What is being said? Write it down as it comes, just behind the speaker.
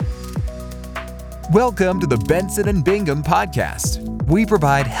Welcome to the Benson Bingham podcast. We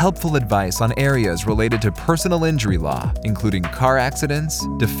provide helpful advice on areas related to personal injury law, including car accidents,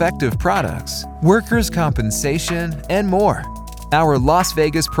 defective products, workers' compensation, and more. Our Las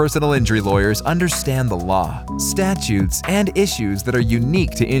Vegas personal injury lawyers understand the law, statutes, and issues that are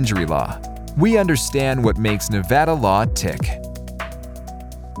unique to injury law. We understand what makes Nevada law tick.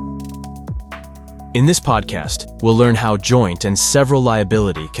 In this podcast, we'll learn how joint and several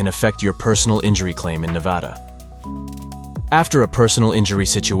liability can affect your personal injury claim in Nevada. After a personal injury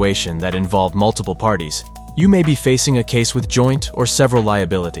situation that involved multiple parties, you may be facing a case with joint or several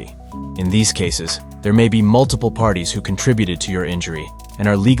liability. In these cases, there may be multiple parties who contributed to your injury and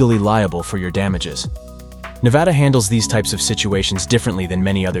are legally liable for your damages. Nevada handles these types of situations differently than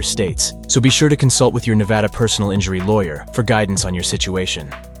many other states, so be sure to consult with your Nevada personal injury lawyer for guidance on your situation.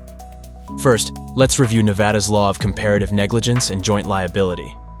 First, let's review Nevada's law of comparative negligence and joint liability.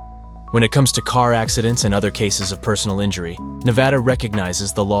 When it comes to car accidents and other cases of personal injury, Nevada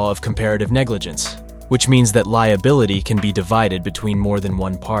recognizes the law of comparative negligence, which means that liability can be divided between more than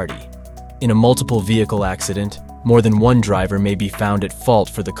one party. In a multiple vehicle accident, more than one driver may be found at fault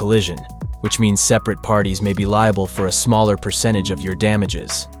for the collision, which means separate parties may be liable for a smaller percentage of your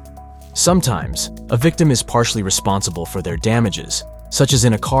damages. Sometimes, a victim is partially responsible for their damages, such as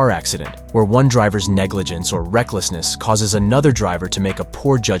in a car accident, where one driver's negligence or recklessness causes another driver to make a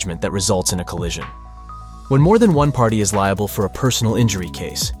poor judgment that results in a collision. When more than one party is liable for a personal injury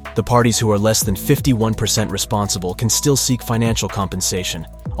case, the parties who are less than 51% responsible can still seek financial compensation,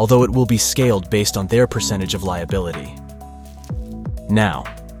 although it will be scaled based on their percentage of liability. Now,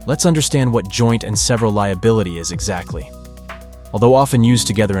 let's understand what joint and several liability is exactly. Although often used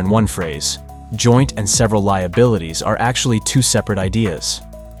together in one phrase, joint and several liabilities are actually two separate ideas.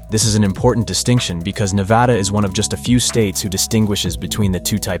 This is an important distinction because Nevada is one of just a few states who distinguishes between the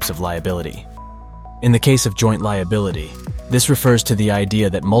two types of liability. In the case of joint liability, this refers to the idea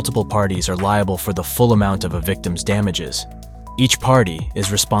that multiple parties are liable for the full amount of a victim's damages. Each party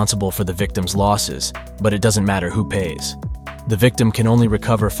is responsible for the victim's losses, but it doesn't matter who pays. The victim can only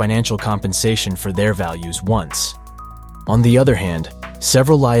recover financial compensation for their values once. On the other hand,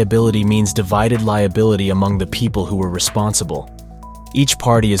 several liability means divided liability among the people who were responsible. Each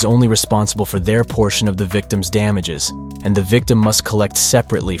party is only responsible for their portion of the victim's damages, and the victim must collect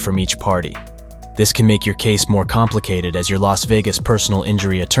separately from each party. This can make your case more complicated as your Las Vegas personal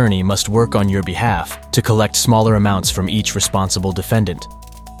injury attorney must work on your behalf to collect smaller amounts from each responsible defendant.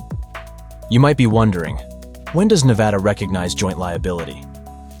 You might be wondering, when does Nevada recognize joint liability?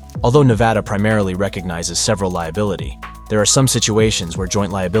 Although Nevada primarily recognizes several liability, there are some situations where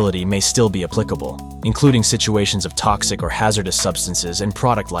joint liability may still be applicable, including situations of toxic or hazardous substances and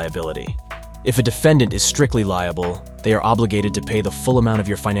product liability. If a defendant is strictly liable, they are obligated to pay the full amount of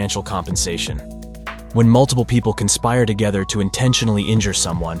your financial compensation. When multiple people conspire together to intentionally injure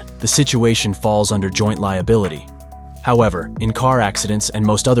someone, the situation falls under joint liability. However, in car accidents and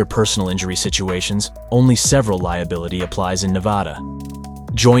most other personal injury situations, only several liability applies in Nevada.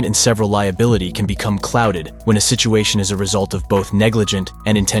 Joint and several liability can become clouded when a situation is a result of both negligent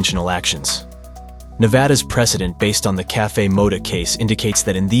and intentional actions. Nevada's precedent based on the Cafe Moda case indicates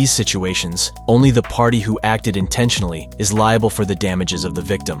that in these situations, only the party who acted intentionally is liable for the damages of the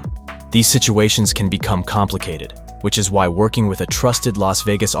victim. These situations can become complicated, which is why working with a trusted Las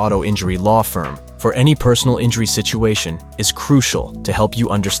Vegas auto injury law firm for any personal injury situation is crucial to help you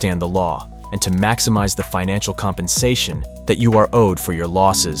understand the law and to maximize the financial compensation that you are owed for your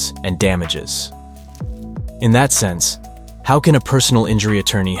losses and damages. In that sense, how can a personal injury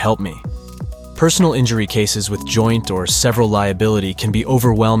attorney help me? Personal injury cases with joint or several liability can be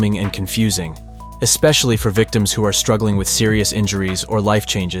overwhelming and confusing, especially for victims who are struggling with serious injuries or life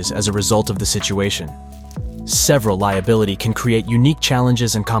changes as a result of the situation. Several liability can create unique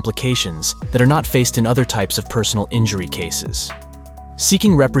challenges and complications that are not faced in other types of personal injury cases.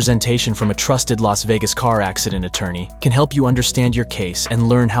 Seeking representation from a trusted Las Vegas car accident attorney can help you understand your case and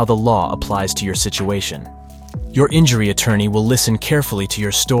learn how the law applies to your situation. Your injury attorney will listen carefully to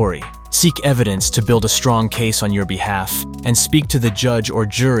your story, seek evidence to build a strong case on your behalf, and speak to the judge or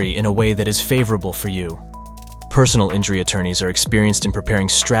jury in a way that is favorable for you. Personal injury attorneys are experienced in preparing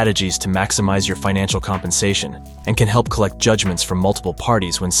strategies to maximize your financial compensation and can help collect judgments from multiple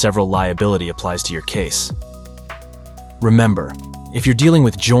parties when several liability applies to your case. Remember, if you're dealing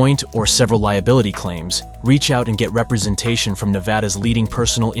with joint or several liability claims, reach out and get representation from Nevada's leading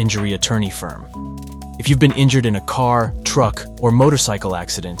personal injury attorney firm. If you've been injured in a car, truck, or motorcycle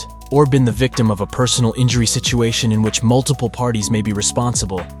accident, or been the victim of a personal injury situation in which multiple parties may be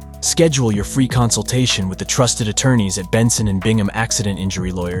responsible, schedule your free consultation with the trusted attorneys at Benson Bingham Accident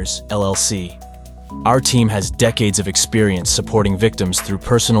Injury Lawyers, LLC. Our team has decades of experience supporting victims through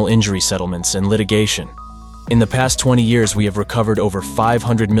personal injury settlements and litigation. In the past 20 years, we have recovered over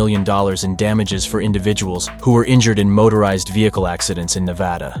 $500 million in damages for individuals who were injured in motorized vehicle accidents in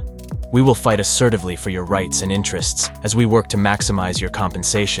Nevada. We will fight assertively for your rights and interests as we work to maximize your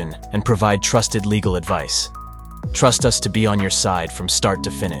compensation and provide trusted legal advice. Trust us to be on your side from start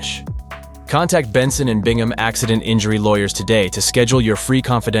to finish. Contact Benson Bingham Accident Injury Lawyers today to schedule your free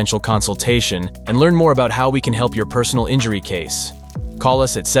confidential consultation and learn more about how we can help your personal injury case. Call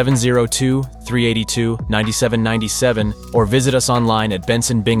us at 702-382-9797 or visit us online at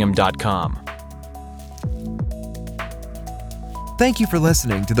bensonbingham.com. Thank you for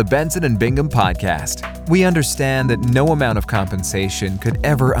listening to the Benson Bingham podcast. We understand that no amount of compensation could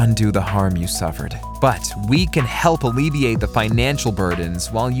ever undo the harm you suffered, but we can help alleviate the financial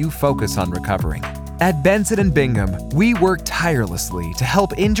burdens while you focus on recovering. At Benson Bingham, we work tirelessly to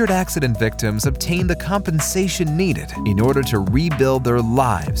help injured accident victims obtain the compensation needed in order to rebuild their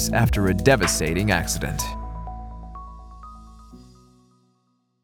lives after a devastating accident.